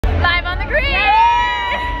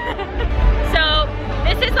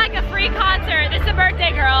free concert. This is a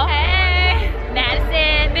birthday girl. Hey,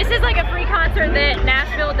 Madison. This is like a free concert that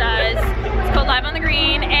Nashville does. It's called Live on the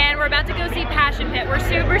Green, and we're about to go see Passion Pit. We're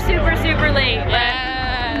super, super, super late.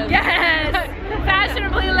 Yes.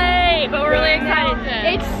 Fashionably late, but we're really excited.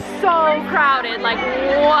 It's so crowded. Like,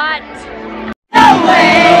 what? No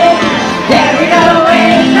way. There we go.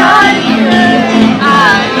 Waiting on you.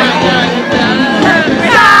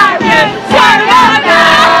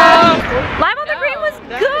 Live on the Green was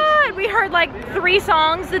good. We heard like 3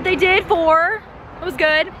 songs that they did, 4. It was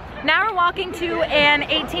good. Now we're walking to an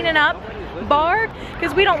 18 and up bar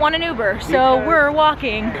because we don't want an Uber, so we're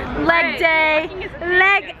walking. Leg day,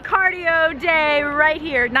 leg cardio day right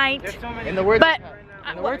here, night. In the words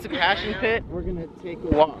of Passion Pit, we're gonna take a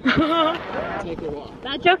walk. Take a walk.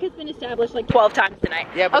 That joke has been established like 12 times tonight.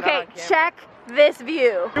 Yeah, but okay, check this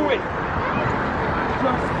view. Do it.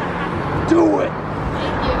 Do it.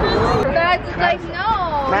 That's like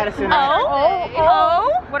no. Madison. Oh.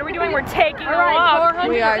 What are we doing? We're taking a walk.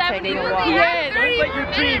 We are taking a walk. Yeah, 30 more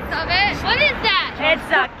minutes of it. What is that? It's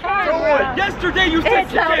a camera. Yesterday you said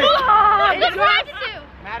It's a vlog. It's hard to do.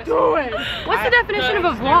 Do it. What's the definition of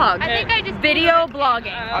a vlog? I think I just Video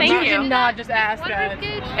blogging. Thank you. Did not just ask that.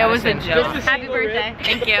 It was a joke. Happy birthday.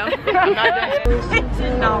 Thank you. It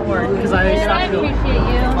did not work because I stopped doing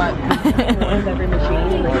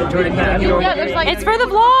it. It's for the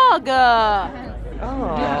vlog.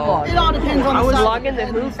 It all depends on the vlogging the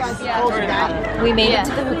hoops. We made it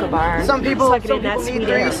to the hookah bar. Some people need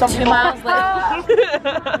 3, some 2 miles later.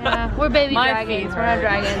 Yeah, we're baby dragons. We're not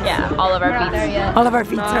dragons. Yeah, all of our feet. All of our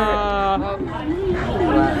feet hurt.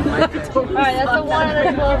 Alright, that's a 1 and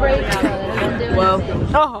a 12 break. Whoa.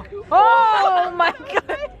 Oh my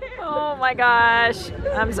god. Oh my gosh.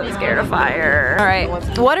 I'm so scared of fire. Alright.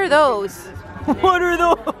 What are those? What are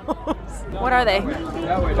those? What are they?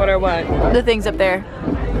 What are what? The things up there.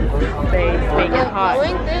 They make it hot.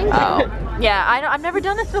 Oh. Yeah, I've never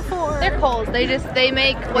done this before. They're cold. They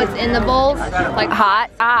make what's in the bowls like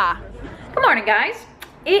Hot. Good morning, guys.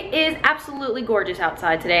 It is absolutely gorgeous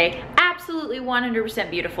outside today. Absolutely 100%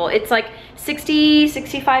 beautiful. It's like 60,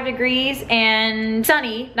 65 degrees and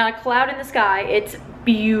sunny, not a cloud in the sky. It's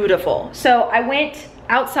beautiful. So I went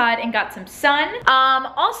outside and got some sun.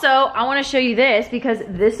 Also, I want to show you this because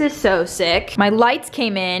this is so sick. My lights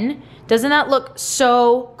came in. Doesn't that look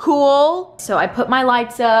so cool? So I put my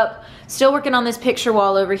lights up. Still working on this picture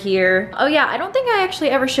wall over here. Oh yeah, I don't think I actually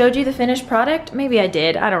ever showed you the finished product. Maybe I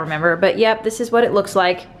did, I don't remember. But yep, this is what it looks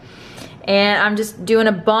like. And I'm just doing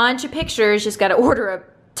a bunch of pictures. Just gotta order a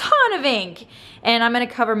ton of ink. And I'm gonna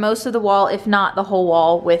cover most of the wall, if not the whole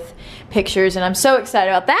wall, with pictures, and I'm so excited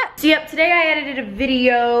about that. So yep, today I edited a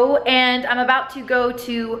video, and I'm about to go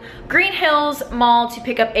to Green Hills Mall to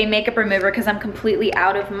pick up a makeup remover because I'm completely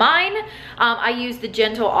out of mine. I use the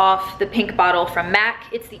Gentle Off, the pink bottle from MAC.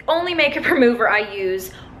 It's the only makeup remover I use,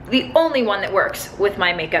 the only one that works with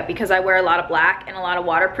my makeup because I wear a lot of black and a lot of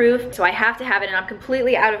waterproof, so I have to have it, and I'm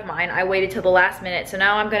completely out of mine. I waited till the last minute, so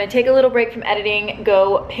now I'm gonna take a little break from editing,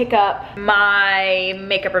 go pick up my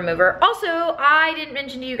makeup remover. Also, I didn't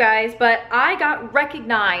mention to you guys, but I got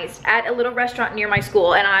recognized at a little restaurant near my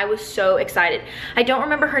school, and I was so excited. I don't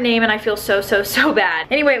remember her name, and I feel so bad.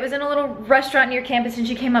 Anyway, it was in a little restaurant near campus, and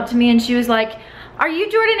she came up to me, and she was like, "Are you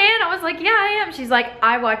Jordan Ann?" I was like, "Yeah, I am." She's like,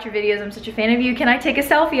 "I watch your videos. I'm such a fan of you. Can I take a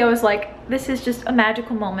selfie?" I was like, this is just a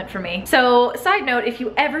magical moment for me. So, side note, if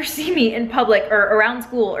you ever see me in public or around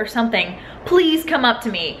school or something, please come up to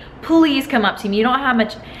me. Please come up to me. You don't know how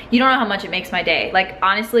much it makes my day. Like,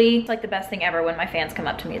 honestly, it's like the best thing ever when my fans come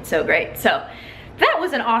up to me. It's so great. So, that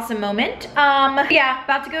was an awesome moment. Yeah,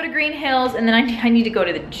 about to go to Green Hills, and then I need to go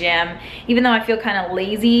to the gym. Even though I feel kind of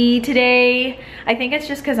lazy today. I think it's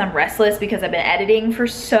just because I'm restless because I've been editing for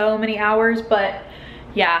so many hours, but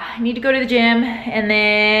yeah, I need to go to the gym, and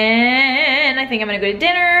then I think I'm gonna go to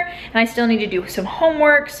dinner, and I still need to do some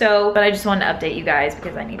homework, so, but I just wanted to update you guys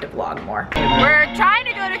because I need to vlog more. We're trying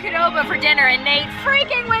to go to Qdoba for dinner, and Nate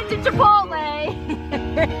freaking went to Chipotle.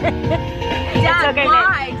 Dad, okay,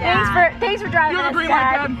 why, Dad? Thanks for driving us,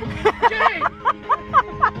 Dad.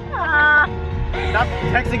 Stop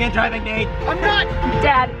texting and driving, Nate. I'm not.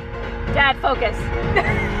 Dad, focus.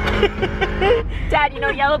 Dad, you know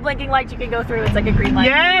yellow blinking lights you can go through. It's like a green light.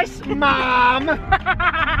 Yes, Mom. Now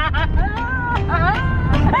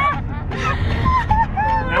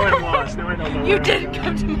I'm lost. Now I don't know. You didn't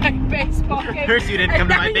come to my baseball game. Of course you didn't come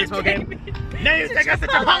to my baseball game. Now you take us to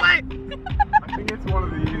Chipotle. I think it's one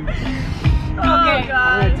of these. Okay.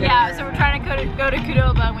 God. Yeah, so we're trying to go to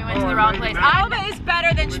Qdoba, and we went to the wrong place. Qdoba is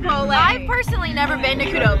better than Chipotle. I've personally never been to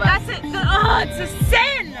Qdoba. That's it. It's a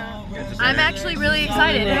sin. I'm actually really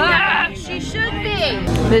excited. She should be.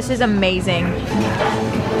 Nice. This is amazing.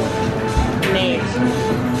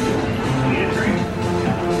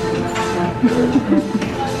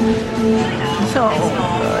 So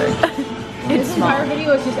good. It's This entire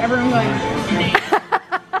video is just everyone going.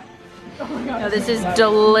 No, this is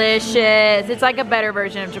delicious. It's like a better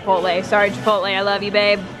version of Chipotle. Sorry, Chipotle, I love you,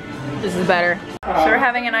 babe. This is better. So we're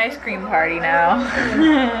having an ice cream party now.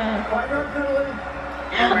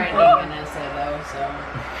 Vanessa though,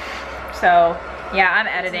 So, yeah, I'm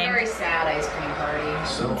editing. It's a very sad ice cream party.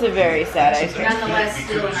 It's a very sad ice cream. Nonetheless,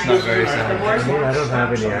 still an ice Not very cream. sad. I don't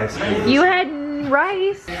have any ice cream. You had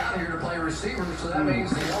rice.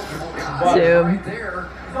 Zoom.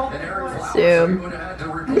 Zoom.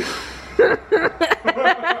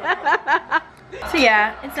 So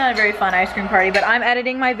yeah, it's not a very fun ice cream party, but I'm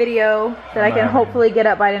editing my video that I can hopefully get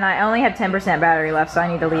up by tonight. I only have 10% battery left, so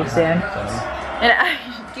I need to leave soon. And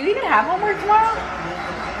do you even have homework tomorrow?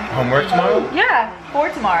 Homework tomorrow? Yeah, for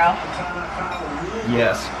tomorrow.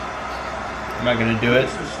 Yes. Am I gonna do it?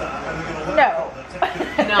 No.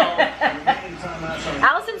 No.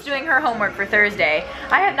 Allison's doing her homework for Thursday.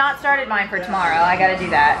 I have not started mine for tomorrow. I gotta do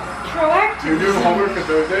that. Proactive. You're doing homework for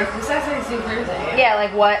Thursday? This has to do Thursday. Yeah,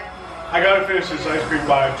 like what? I gotta finish this ice cream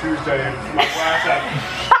by Tuesday and my class at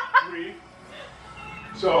 3.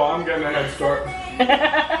 So I'm getting a head start.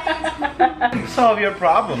 Solve your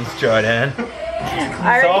problems, Jordan.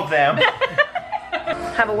 Solve them.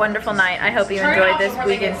 Have a wonderful night. I hope you enjoyed this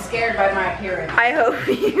weekend. Scared by my appearance. I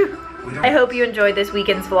hope you enjoyed this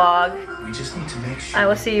weekend's vlog. We just need to make sure. I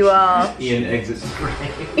will see you all. Ian exits frame.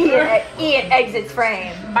 Ian exits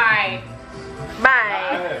frame. Bye.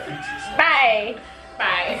 Bye. Bye.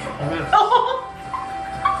 Bye.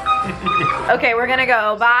 Okay, we're gonna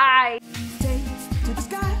go. Bye. Take to the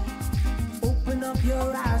sky, open up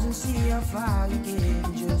your eyes and see how far you get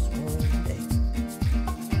in just one day.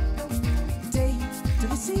 Take to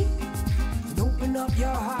the sea and open up your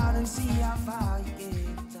heart.